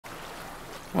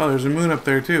Oh, there's a moon up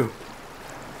there too.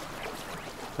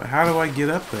 But how do I get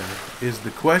up there is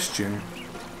the question.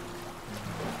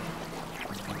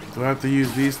 Do I have to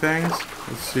use these things?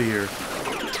 Let's see here.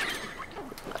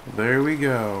 There we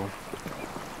go.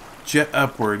 Jet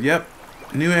upward. Yep.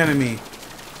 New enemy.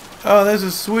 Oh, this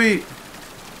is sweet.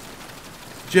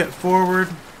 Jet forward.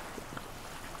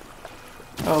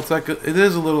 Oh, it's like it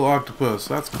is a little octopus.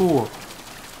 That's cool.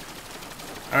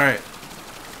 Alright.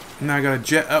 Now I gotta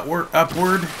jet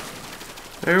upward.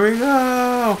 There we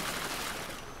go.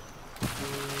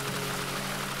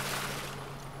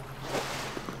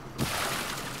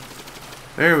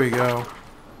 There we go.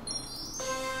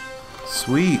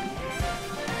 Sweet.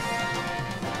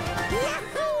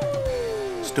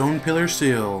 Stone pillar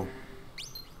seal.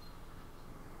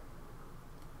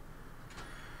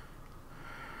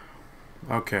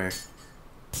 Okay.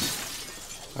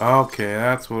 Okay,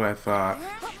 that's what I thought.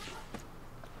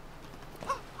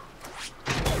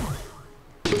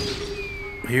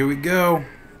 Here we go.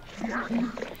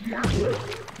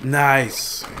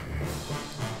 Nice.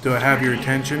 Do I have your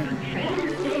attention?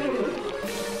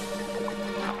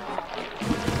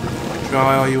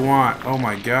 Try all you want. Oh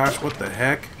my gosh, what the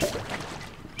heck?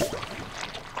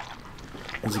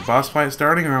 Is the boss fight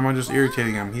starting or am I just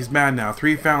irritating him? He's mad now.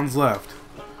 3 fountains left.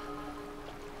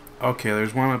 Okay,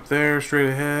 there's one up there, straight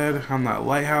ahead, on that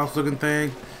lighthouse looking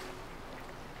thing.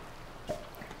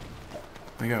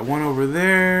 I got one over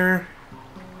there.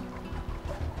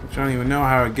 Which I don't even know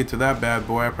how I get to that bad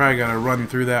boy. I probably gotta run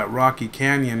through that rocky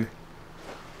canyon.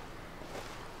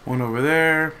 One over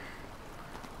there.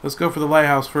 Let's go for the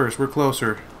lighthouse first. We're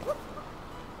closer.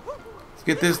 Let's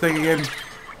get this thing again.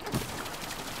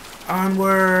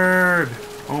 Onward!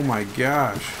 Oh my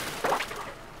gosh.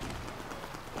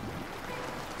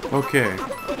 Okay.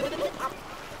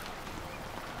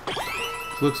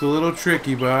 This looks a little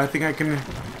tricky, but I think I can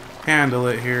handle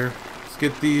it here. Let's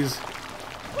get these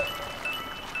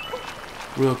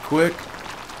real quick.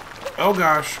 Oh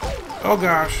gosh. Oh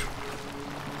gosh.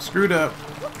 Screwed up.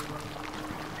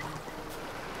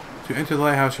 To enter the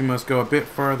lighthouse, you must go a bit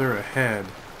farther ahead.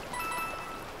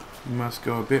 You must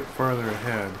go a bit farther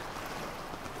ahead.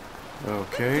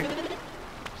 Okay.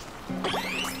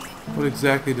 What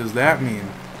exactly does that mean?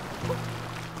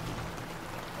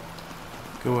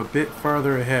 Go a bit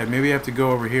farther ahead. Maybe I have to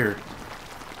go over here.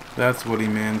 That's what he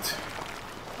meant.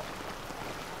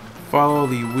 Follow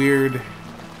the weird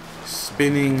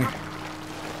spinning.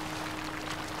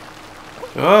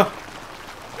 Oh!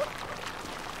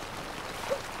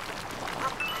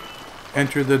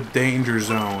 Enter the danger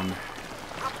zone.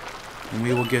 And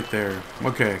we will get there.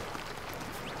 Okay.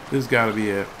 This has got to be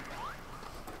it.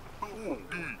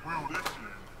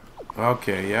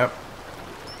 Okay, yep.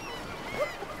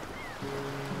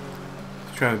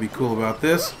 Let's try to be cool about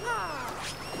this.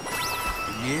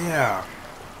 Yeah.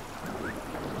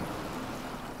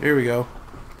 Here we go.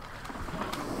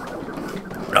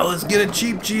 Now let's get it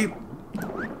cheap.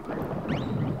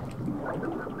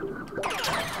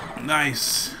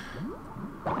 Nice.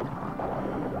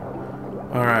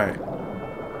 Alright.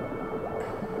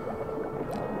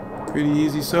 Pretty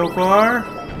easy so far.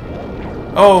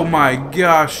 Oh my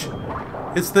gosh.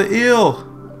 It's the eel.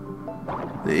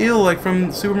 The eel like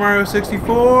from Super Mario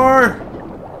 64.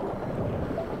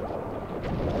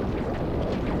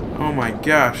 Oh my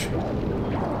gosh.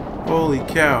 Holy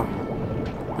cow.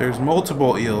 There's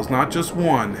multiple eels, not just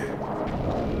one.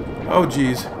 Oh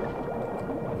geez.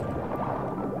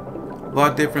 A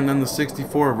lot different than the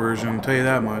 64 version, I'll tell you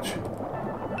that much.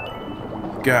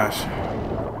 Gosh.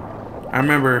 I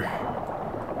remember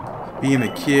being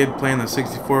a kid playing the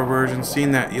 64 version,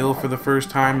 seeing that eel for the first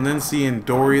time, and then seeing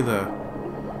Dory the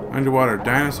underwater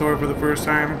dinosaur for the first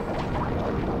time.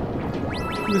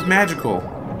 It was magical.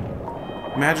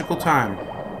 Magical time.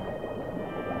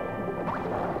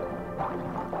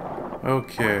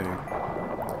 Okay.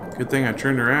 Good thing I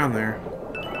turned around there.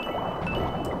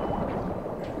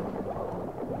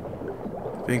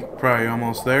 I think probably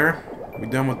almost there. We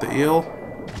done with the eel?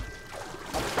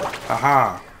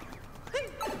 Aha!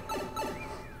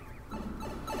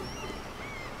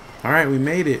 Alright, we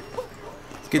made it.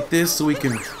 Let's get this so we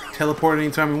can teleport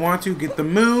anytime we want to. Get the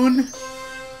moon.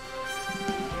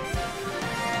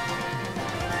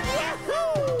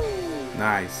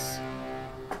 Nice.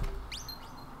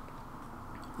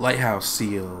 Lighthouse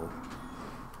seal.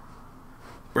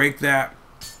 Break that.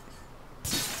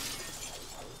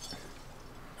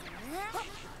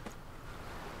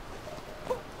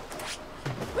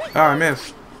 Oh, I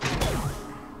missed.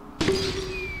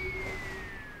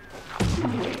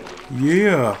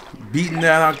 Yeah, beating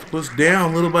that octopus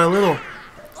down little by little.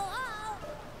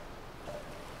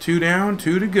 2 down,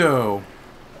 2 to go.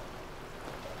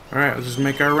 Alright, let's just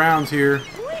make our rounds here.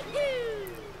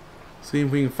 See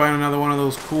if we can find another one of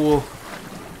those cool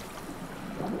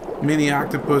mini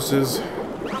octopuses.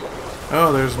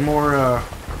 Oh, there's more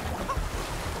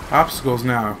obstacles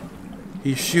now.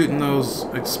 He's shooting those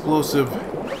explosive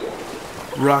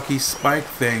rocky spike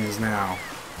things now.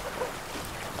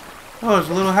 Oh, there's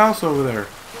a little house over there.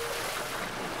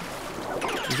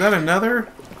 Is that another?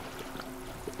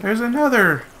 There's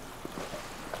another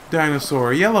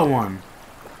dinosaur, a yellow one.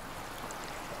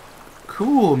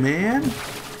 Cool, man.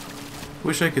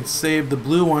 Wish I could save the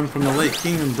blue one from the Lake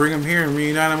Kingdom, bring him here and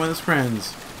reunite him with his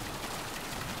friends.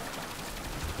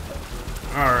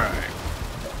 Alright.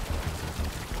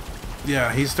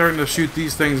 Yeah, he's starting to shoot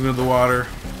these things into the water.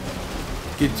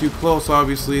 Get too close,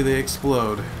 obviously, they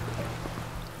explode.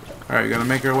 Alright, gotta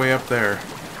make our way up there.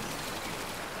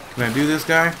 Can I do this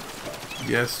guy?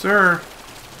 Yes, sir.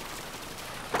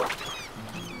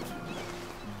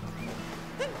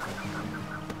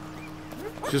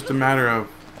 Just a matter of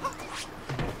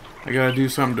I gotta do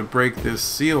something to break this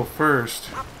seal first.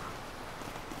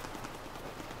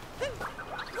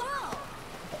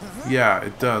 Yeah,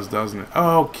 it does, doesn't it?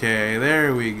 Okay,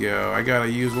 there we go. I gotta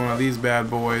use one of these bad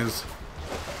boys.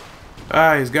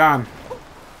 Ah, he's gone.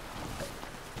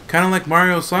 Kind of like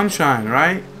Mario Sunshine,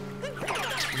 right?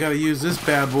 You gotta use this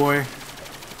bad boy.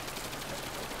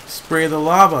 Spray the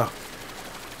lava.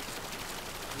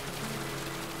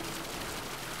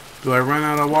 Do I run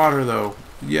out of water though?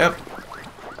 Yep.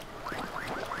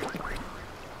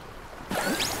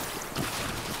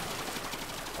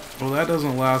 Well, that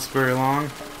doesn't last very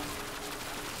long.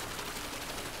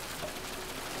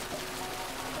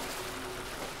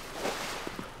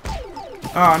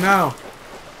 Oh no!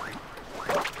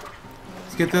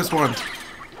 Let's get this one.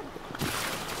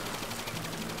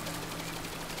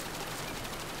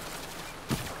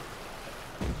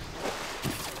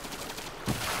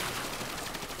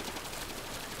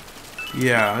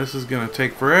 Yeah, this is gonna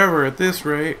take forever at this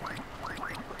rate.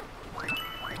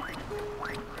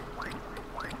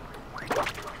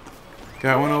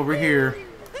 Got one over here.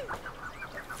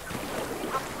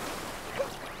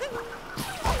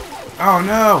 Oh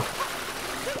no!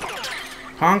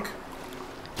 Punk.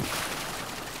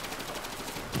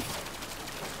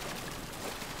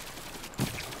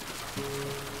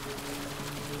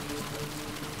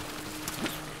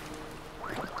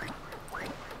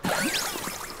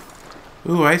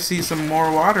 Ooh, I see some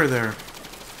more water there.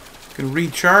 Can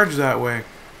recharge that way.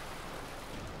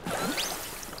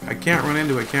 I can't run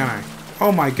into it, can I?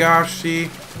 Oh my gosh, see?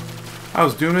 I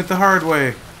was doing it the hard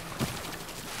way.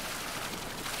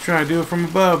 Trying to do it from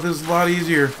above. This is a lot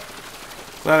easier.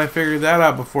 Glad I figured that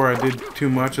out before I did too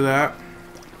much of that.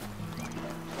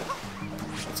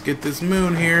 Let's get this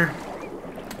moon here.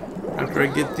 After I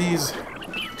get these.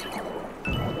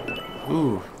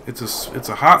 Ooh, it's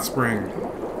a hot spring.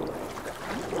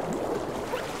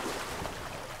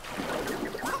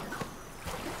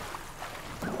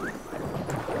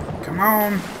 Come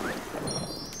on.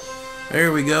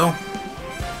 There we go.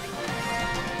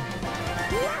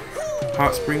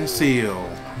 Hot spring seal.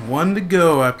 One to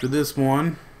go after this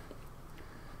one.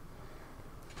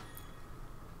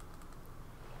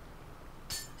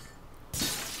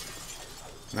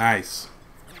 Nice.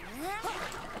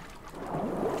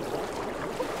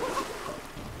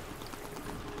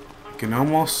 Can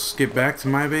almost get back to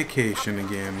my vacation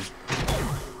again.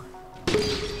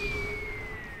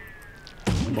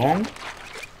 Bong.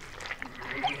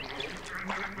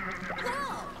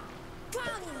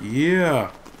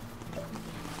 Yeah.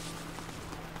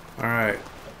 Alright.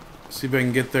 See if I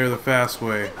can get there the fast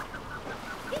way.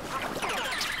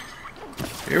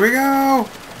 Here we go!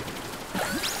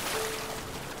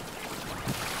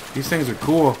 These things are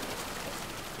cool.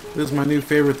 This is my new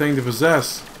favorite thing to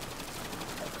possess.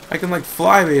 I can like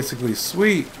fly basically.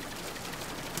 Sweet.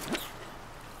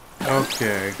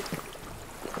 Okay.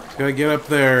 Gotta get up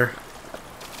there.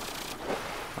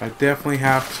 I definitely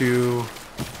have to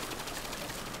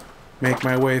make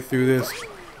my way through this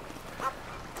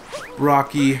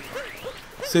rocky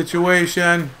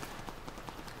situation.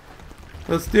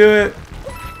 Let's do it.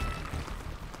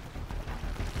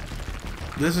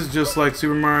 This is just like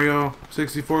Super Mario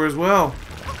 64 as well.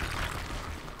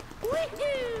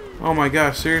 Oh my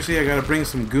gosh, seriously, I gotta bring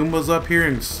some Goombas up here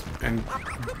and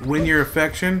win your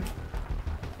affection?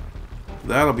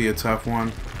 That'll be a tough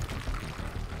one.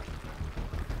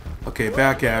 Okay,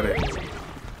 back at it.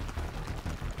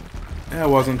 That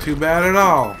wasn't too bad at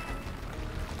all.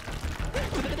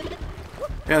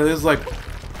 Yeah, this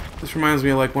reminds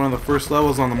me of like one of the first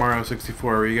levels on the Mario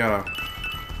 64 where you gotta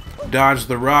dodge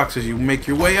the rocks as you make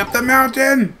your way up the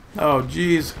mountain. Oh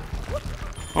jeez.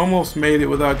 Almost made it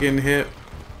without getting hit.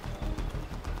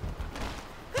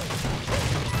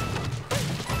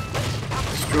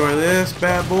 Destroy this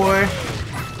bad boy.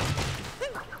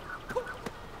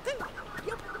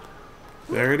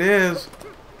 There it is.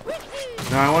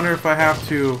 Now I wonder if I have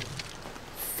to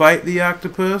fight the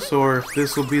octopus or if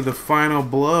this will be the final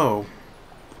blow.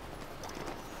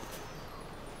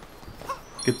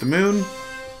 Get the moon.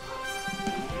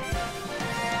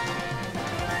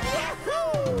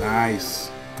 Nice.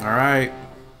 Alright.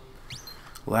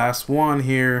 Last one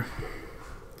here.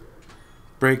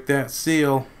 Break that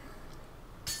seal.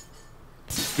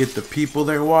 Get the people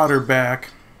their water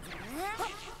back.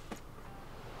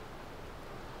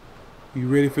 You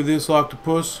ready for this,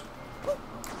 octopus?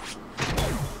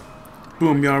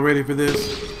 Boom, y'all ready for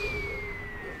this?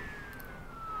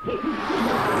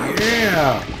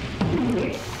 Yeah!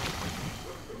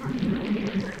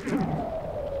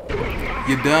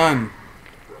 You done.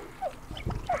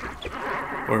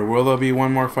 Or will there be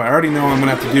one more fight? I already know what I'm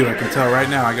going to have to do. I can tell right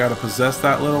now. I got to possess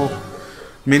that little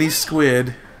mini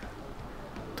squid.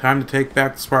 Time to take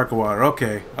back the sparkle water.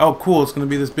 Okay. Oh, cool. It's going to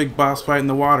be this big boss fight in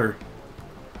the water.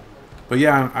 But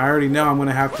yeah, I already know I'm going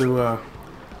to have to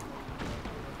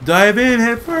dive in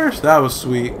head first. That was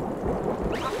sweet.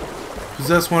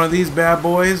 Possess one of these bad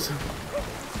boys.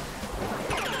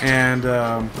 And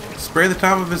spray the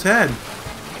top of his head.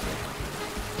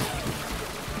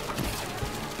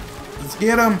 Let's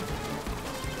get him.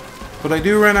 But I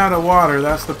do run out of water.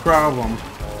 That's the problem.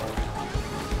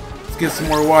 Let's get some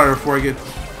more water before I get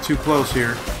too close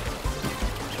here.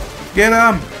 Get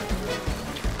him.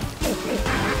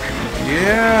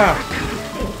 Yeah!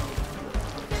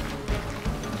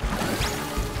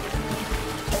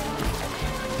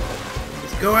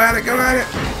 Let's go at it, go at it!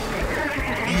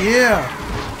 Yeah!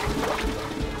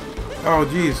 Oh,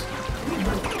 jeez.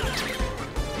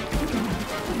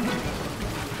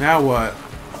 Now what?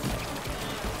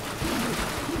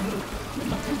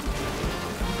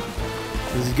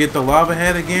 Does he get the lava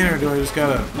head again, or do I just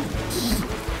gotta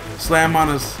slam on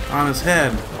his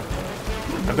head?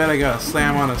 I bet I gotta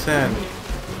slam on his head.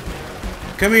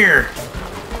 Come here!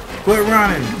 Quit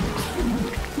running!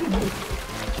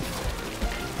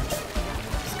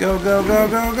 Let's go, go, go,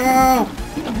 go, go!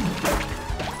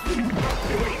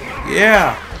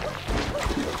 Yeah!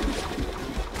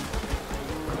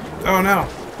 Oh no!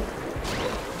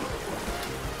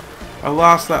 I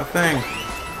lost that thing.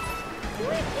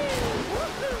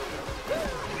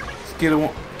 Let's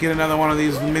get another one of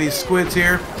these mini squids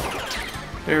here.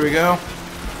 There we go.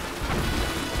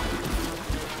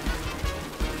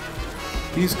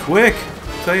 He's quick,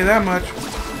 I'll tell you that much.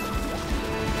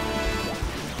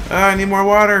 I need more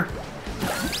water.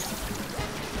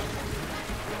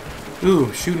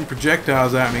 Ooh, shooting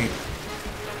projectiles at me.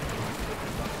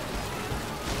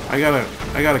 I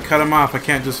gotta cut him off. I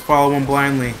can't just follow him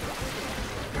blindly.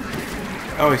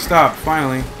 Oh, he stopped,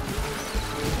 finally.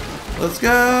 Let's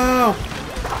go!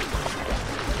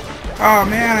 Oh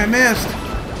man, I missed!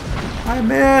 I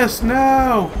missed!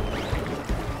 No!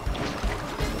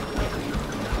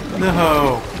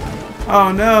 No!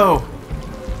 Oh no!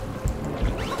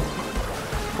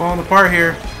 Falling apart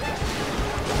here.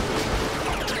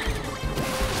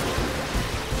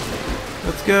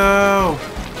 Let's go!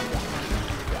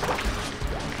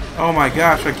 Oh my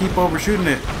gosh, I keep overshooting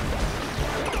it.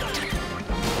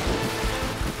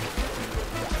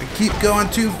 I keep going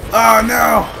too... Oh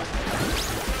no!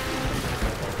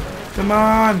 Come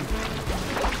on!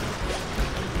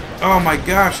 Oh my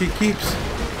gosh, he keeps...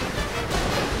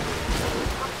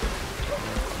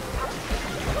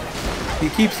 He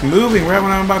keeps moving right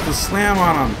when I'm about to slam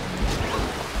on him.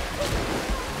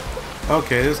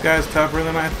 Okay, this guy's tougher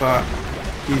than I thought.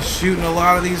 He's shooting a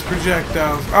lot of these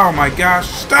projectiles. Oh my gosh,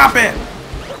 stop it!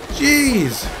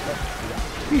 Jeez!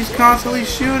 He's constantly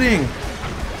shooting.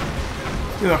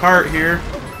 Get a heart here.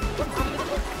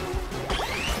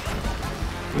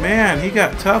 Man, he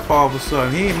got tough all of a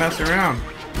sudden. He ain't messing around.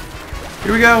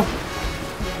 Here we go.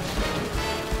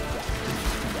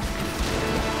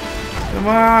 Come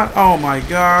on. Oh my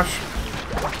gosh.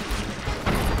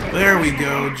 There we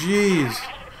go. Jeez.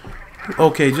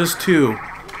 Okay, just two.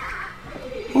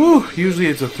 Whew. Usually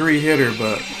it's a 3-hitter,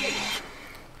 but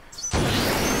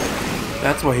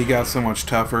that's why he got so much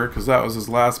tougher, because that was his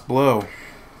last blow.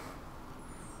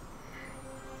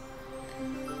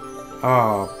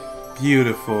 Oh,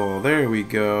 beautiful. There we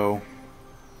go.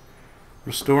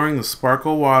 Restoring the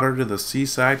sparkle water to the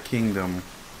Seaside Kingdom.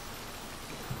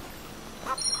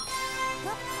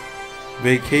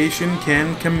 Vacation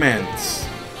can commence.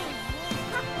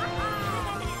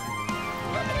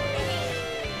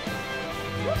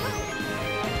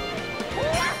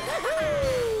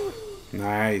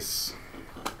 Nice.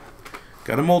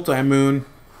 Got a multi-moon.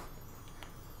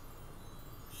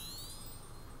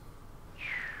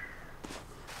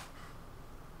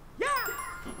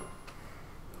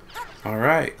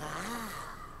 Alright.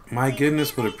 My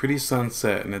goodness, what a pretty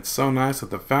sunset. And it's so nice that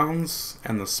the fountains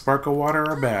and the sparkle water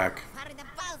are back.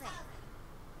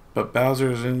 But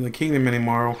Bowser isn't in the kingdom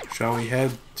anymore. Shall we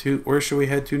head to... Where should we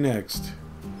head to next?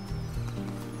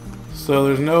 So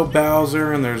there's no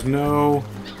Bowser and there's no...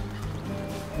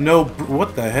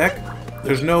 What the heck?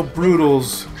 There's no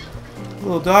Broodals.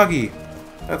 Little doggy.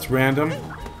 That's random.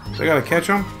 So I gotta catch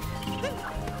him?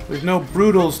 There's no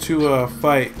Broodals to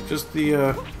fight. Just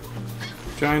the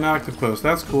Giant Octopus.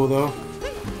 That's cool though.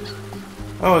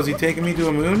 Oh, is he taking me to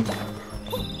a moon?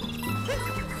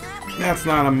 That's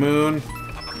not a moon.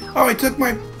 Oh, he took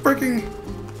my freaking...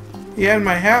 He had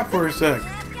my hat for a sec.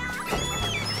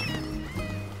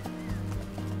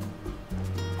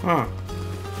 Huh.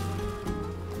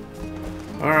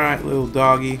 Alright, little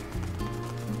doggy.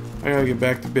 I gotta get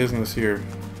back to business here.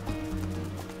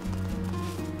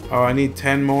 Oh, I need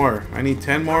 10 more. I need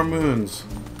 10 more moons.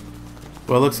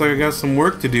 Well, it looks like I got some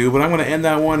work to do, but I'm going to end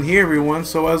that one here, everyone.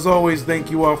 So, as always,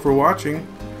 thank you all for watching.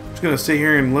 I'm just going to sit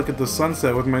here and look at the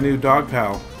sunset with my new dog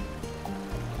pal.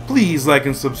 Please like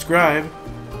and subscribe,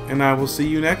 and I will see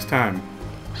you next time.